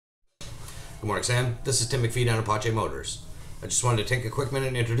Good morning, Sam. This is Tim McPhee down at Apache Motors. I just wanted to take a quick minute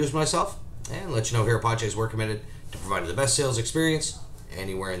and introduce myself and let you know here at Apache's we're committed to providing the best sales experience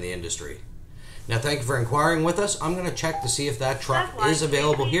anywhere in the industry. Now, thank you for inquiring with us. I'm going to check to see if that truck is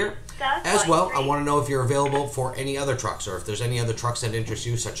available here. As well, I want to know if you're available for any other trucks or if there's any other trucks that interest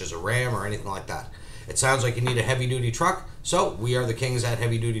you, such as a Ram or anything like that. It sounds like you need a heavy-duty truck, so we are the kings at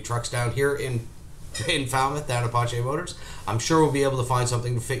heavy-duty trucks down here in Falmouth, down at Apache Motors. I'm sure we'll be able to find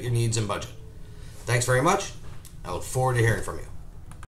something to fit your needs and budget. Thanks very much. I look forward to hearing from you.